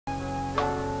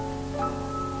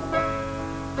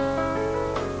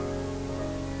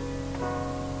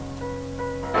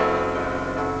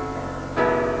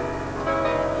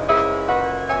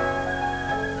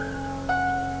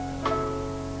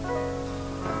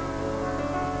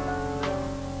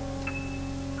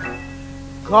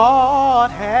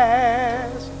God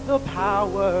has the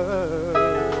power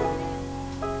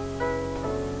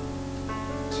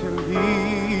to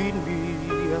lead me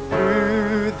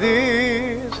through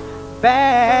this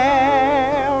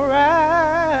barren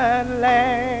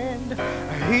land.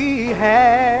 He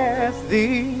has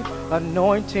the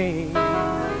anointing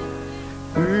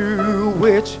through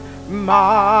which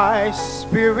my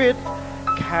spirit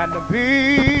can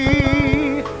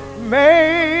be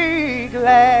made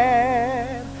glad.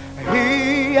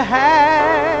 He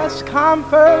has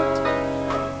comfort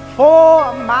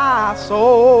for my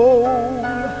soul.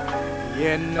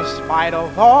 In spite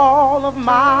of all of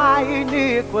my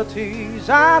iniquities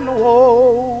and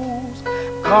woes,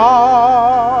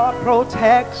 God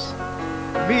protects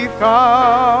me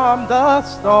from the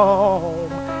storm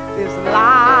this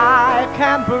life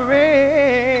can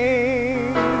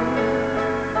bring.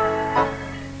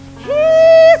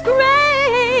 His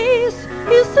grace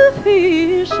is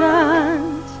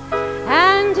sufficient,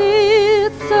 and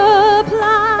it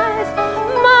supplies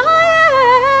my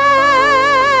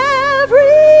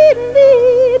every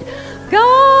need.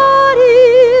 God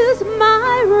is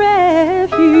my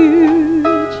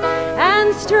refuge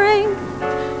and strength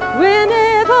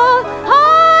whenever I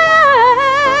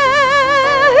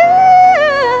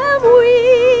am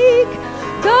weak.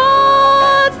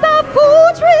 God's the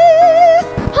fortress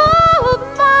of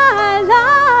my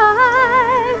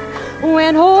life.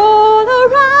 When all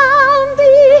around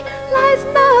me lies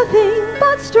nothing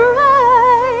but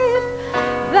strife,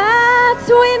 that's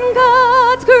when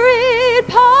God's great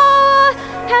power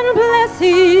and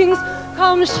blessings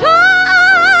come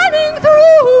shining through.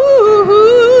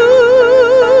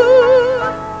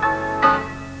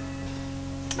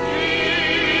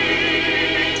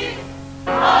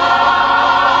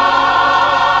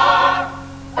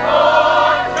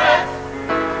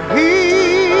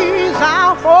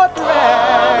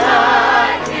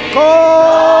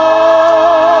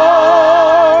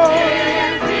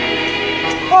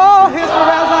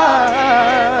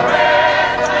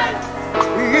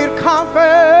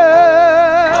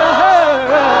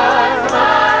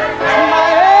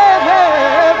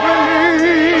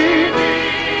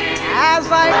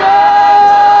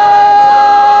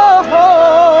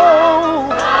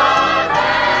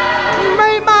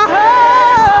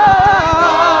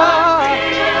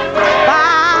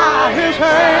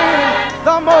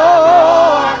 The more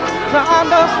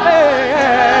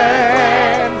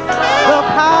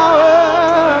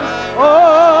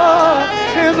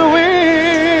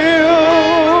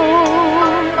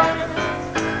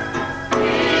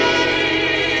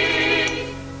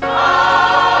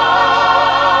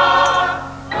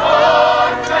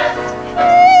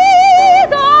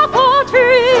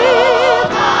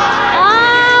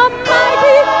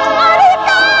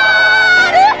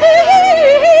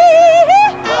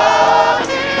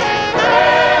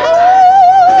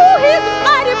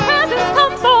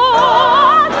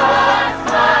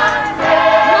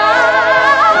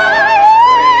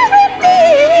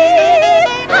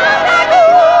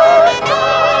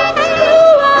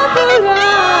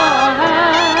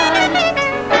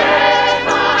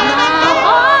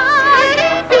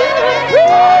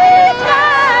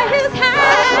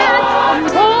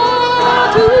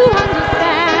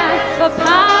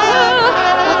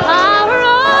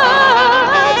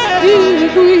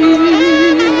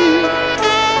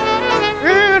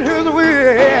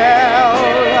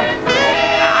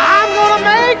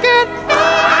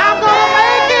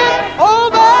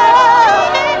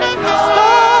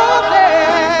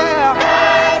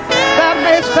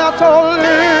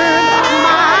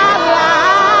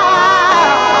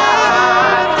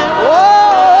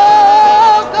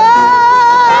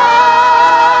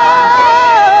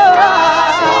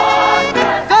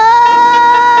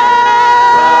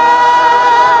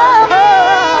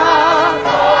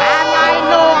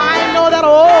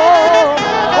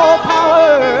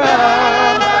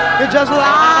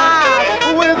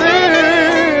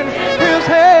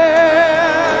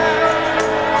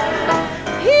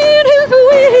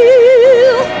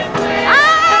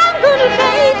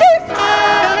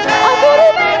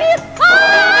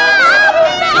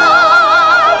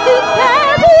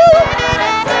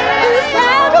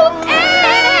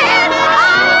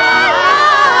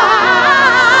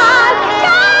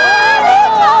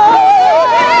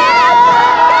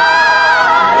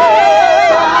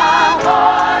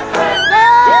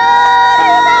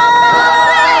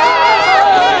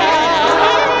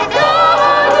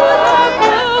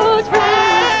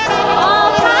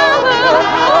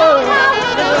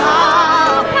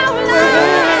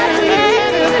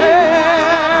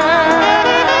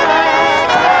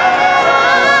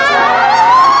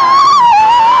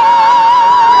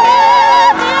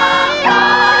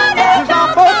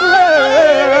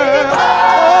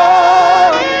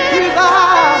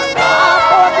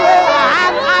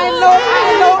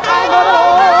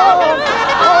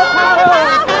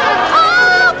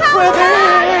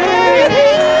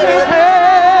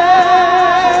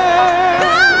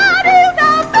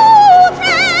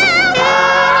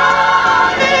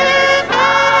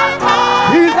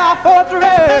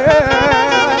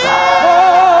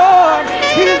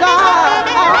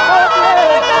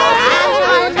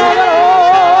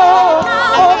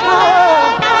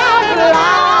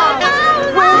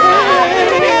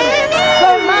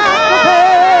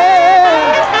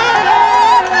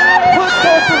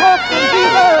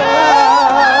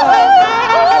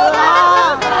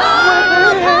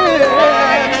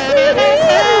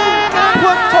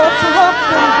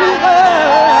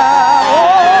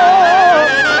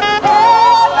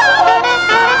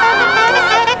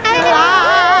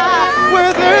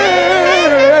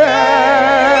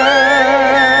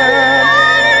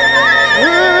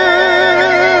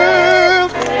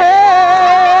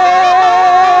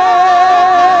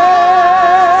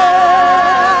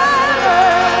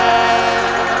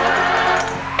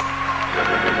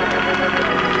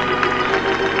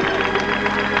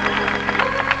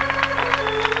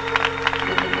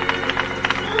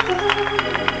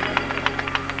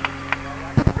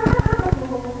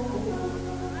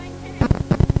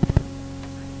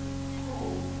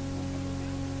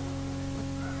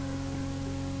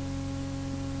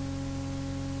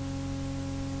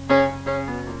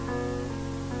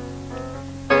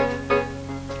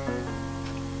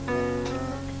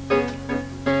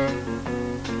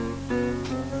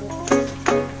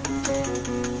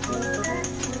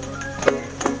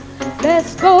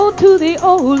to the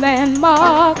old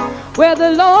landmark where the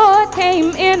Lord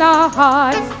came in our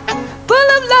hearts, full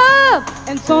of love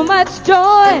and so much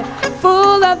joy,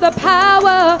 full of the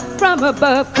power from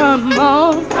above. Come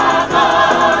on. Come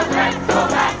on, let's go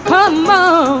back. Come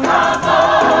on. Come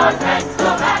on, let's go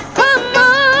back. Come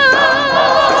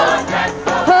on.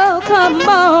 Oh, come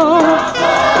on.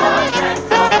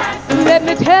 Let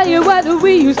me tell you what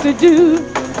we used to do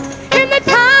in the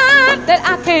time that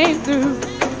I came through.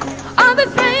 All the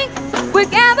saints would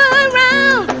gather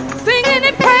around, singing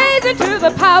and praising till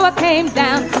the power came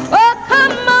down. Oh,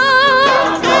 come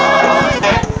on.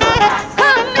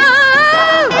 Come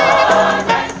on.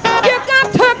 You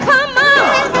got to come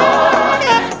on.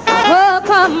 Oh,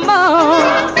 come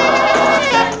on.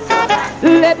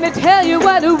 Let me tell you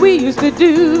what we used to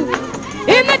do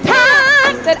in the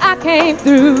time that I came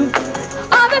through.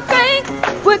 All the saints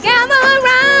would gather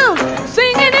around,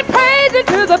 singing and praising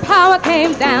till the power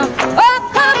came down. Oh,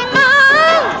 come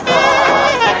on.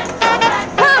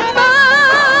 Come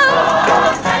on.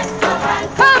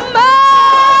 Come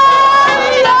on.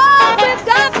 Lord, we've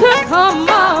got to come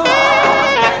on.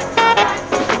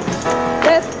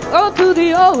 Let's go to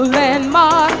the old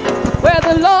landmark where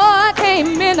the Lord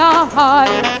came in our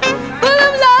hearts, full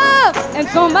of love and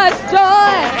so much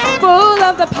joy, full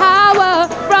of the power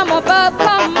from above.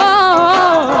 Come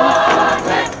on.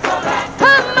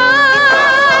 Come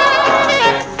on.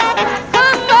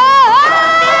 Come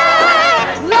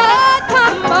on. Lord,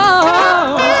 come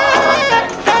on.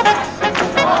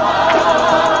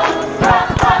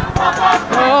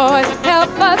 Lord,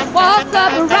 help us walk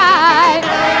upright,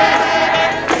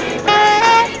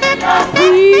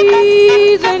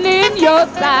 pleasing in your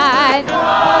sight.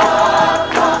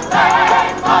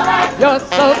 You're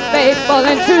so faithful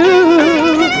and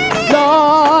true,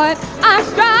 Lord. I'm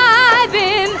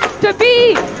striving to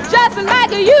be just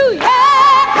like you, yeah.